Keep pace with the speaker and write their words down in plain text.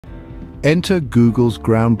Enter Google's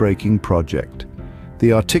groundbreaking project,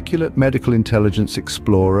 the Articulate Medical Intelligence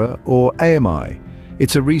Explorer, or AMI.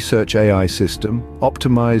 It's a research AI system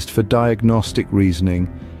optimized for diagnostic reasoning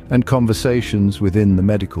and conversations within the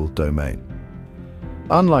medical domain.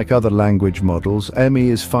 Unlike other language models,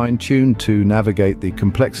 AMIE is fine-tuned to navigate the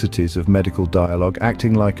complexities of medical dialogue,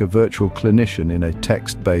 acting like a virtual clinician in a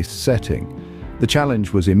text-based setting. The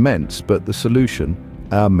challenge was immense, but the solution,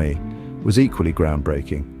 AMIE, was equally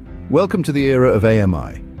groundbreaking. Welcome to the era of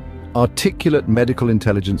AMI, Articulate Medical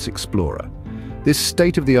Intelligence Explorer. This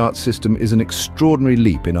state-of-the-art system is an extraordinary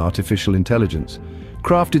leap in artificial intelligence,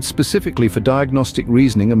 crafted specifically for diagnostic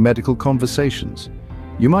reasoning and medical conversations.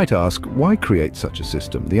 You might ask, why create such a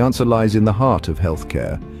system? The answer lies in the heart of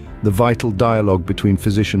healthcare, the vital dialogue between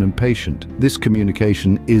physician and patient. This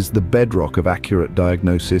communication is the bedrock of accurate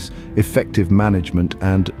diagnosis, effective management,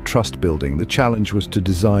 and trust building. The challenge was to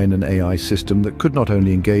design an AI system that could not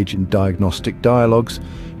only engage in diagnostic dialogues,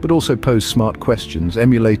 but also pose smart questions,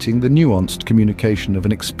 emulating the nuanced communication of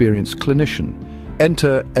an experienced clinician.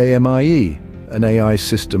 Enter AMIE, an AI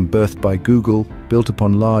system birthed by Google, built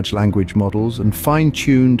upon large language models and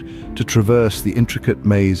fine-tuned to traverse the intricate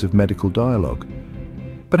maze of medical dialogue.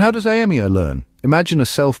 But how does AMIE learn? Imagine a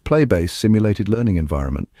self-play-based simulated learning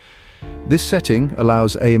environment. This setting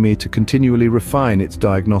allows AMIE to continually refine its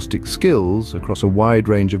diagnostic skills across a wide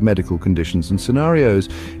range of medical conditions and scenarios.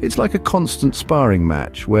 It's like a constant sparring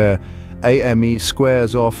match where AMIE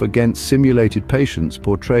squares off against simulated patients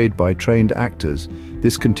portrayed by trained actors.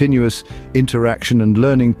 This continuous interaction and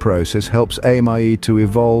learning process helps AMIE to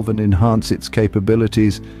evolve and enhance its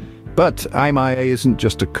capabilities. But AMIE isn't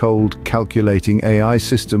just a cold, calculating AI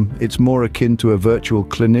system. It's more akin to a virtual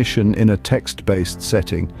clinician in a text-based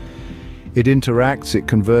setting. It interacts, it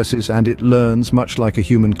converses, and it learns much like a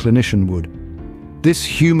human clinician would. This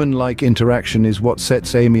human-like interaction is what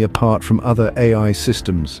sets AMIE apart from other AI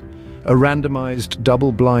systems. A randomized,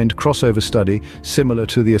 double-blind crossover study, similar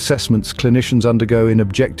to the assessments clinicians undergo in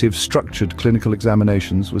objective, structured clinical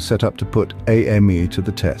examinations, was set up to put AMIE to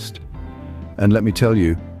the test. And let me tell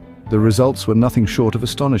you, the results were nothing short of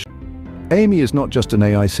astonishing. AMIE is not just an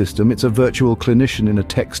AI system, it's a virtual clinician in a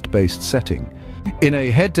text-based setting. In a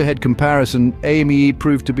head-to-head comparison, AMIE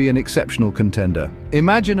proved to be an exceptional contender.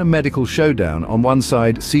 Imagine a medical showdown. On one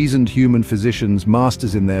side, seasoned human physicians,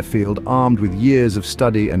 masters in their field, armed with years of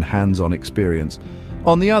study and hands-on experience.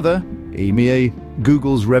 On the other, AMIE,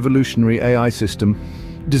 Google's revolutionary AI system,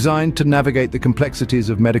 designed to navigate the complexities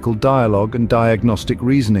of medical dialogue and diagnostic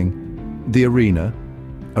reasoning. The arena,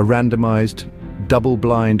 a randomized,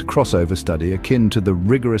 double-blind crossover study akin to the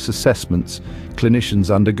rigorous assessments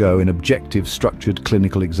clinicians undergo in objective, structured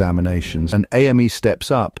clinical examinations. And AMIE steps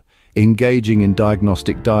up, engaging in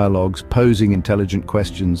diagnostic dialogues, posing intelligent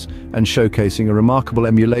questions, and showcasing a remarkable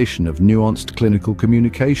emulation of nuanced clinical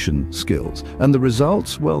communication skills. And the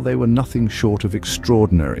results, well, they were nothing short of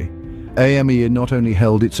extraordinary. AMIE not only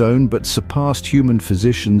held its own, but surpassed human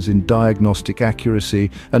physicians in diagnostic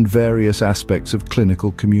accuracy and various aspects of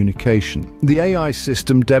clinical communication. The AI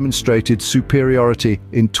system demonstrated superiority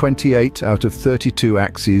in 28 out of 32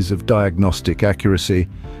 axes of diagnostic accuracy,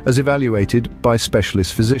 as evaluated by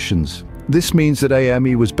specialist physicians. This means that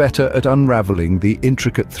AMIE was better at unraveling the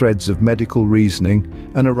intricate threads of medical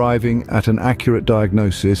reasoning and arriving at an accurate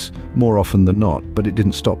diagnosis more often than not, but it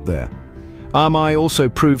didn't stop there. AMIE also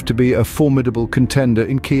proved to be a formidable contender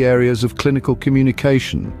in key areas of clinical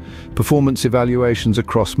communication. Performance evaluations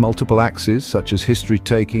across multiple axes, such as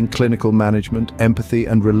history-taking, clinical management, empathy,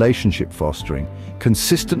 and relationship fostering,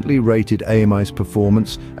 consistently rated AMIE's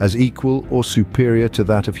performance as equal or superior to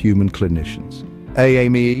that of human clinicians.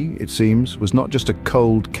 AMIE, it seems, was not just a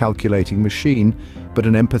cold, calculating machine, but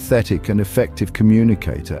an empathetic and effective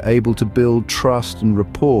communicator, able to build trust and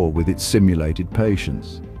rapport with its simulated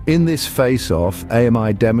patients. In this face-off,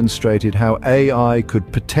 AMI demonstrated how AI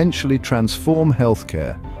could potentially transform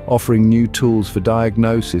healthcare, offering new tools for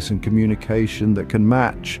diagnosis and communication that can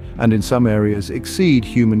match, and in some areas exceed,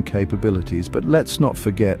 human capabilities. But let's not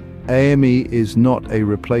forget, AMI is not a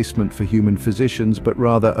replacement for human physicians, but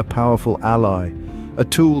rather a powerful ally, a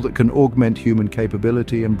tool that can augment human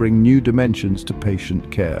capability and bring new dimensions to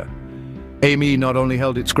patient care. AMIE not only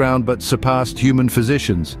held its ground but surpassed human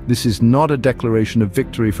physicians. This is not a declaration of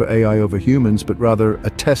victory for AI over humans, but rather a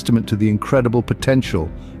testament to the incredible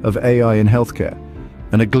potential of AI in healthcare,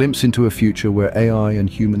 and a glimpse into a future where AI and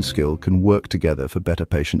human skill can work together for better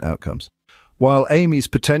patient outcomes. While AMIE's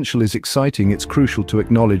potential is exciting, it's crucial to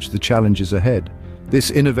acknowledge the challenges ahead. This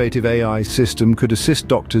innovative AI system could assist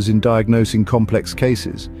doctors in diagnosing complex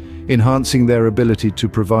cases, enhancing their ability to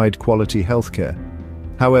provide quality healthcare.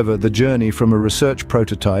 However, the journey from a research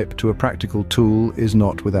prototype to a practical tool is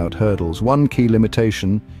not without hurdles. One key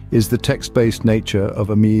limitation is the text-based nature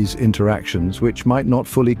of AMIE's interactions, which might not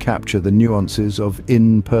fully capture the nuances of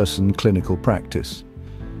in-person clinical practice.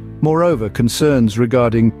 Moreover, concerns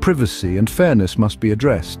regarding privacy and fairness must be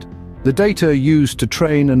addressed. The data used to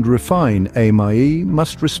train and refine AIMIE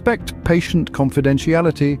must respect patient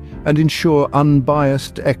confidentiality and ensure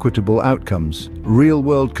unbiased, equitable outcomes.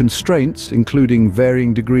 Real-world constraints, including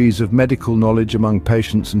varying degrees of medical knowledge among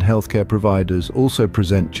patients and healthcare providers, also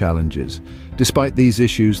present challenges. Despite these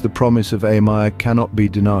issues, the promise of AIMIE cannot be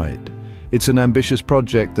denied. It's an ambitious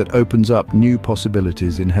project that opens up new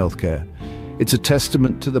possibilities in healthcare. It's a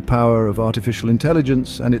testament to the power of artificial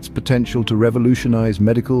intelligence and its potential to revolutionize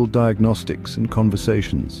medical diagnostics and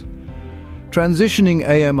conversations. Transitioning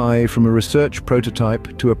AIMIE from a research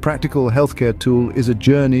prototype to a practical healthcare tool is a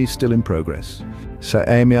journey still in progress. So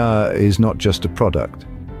AIMIE is not just a product,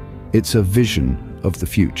 it's a vision of the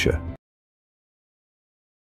future.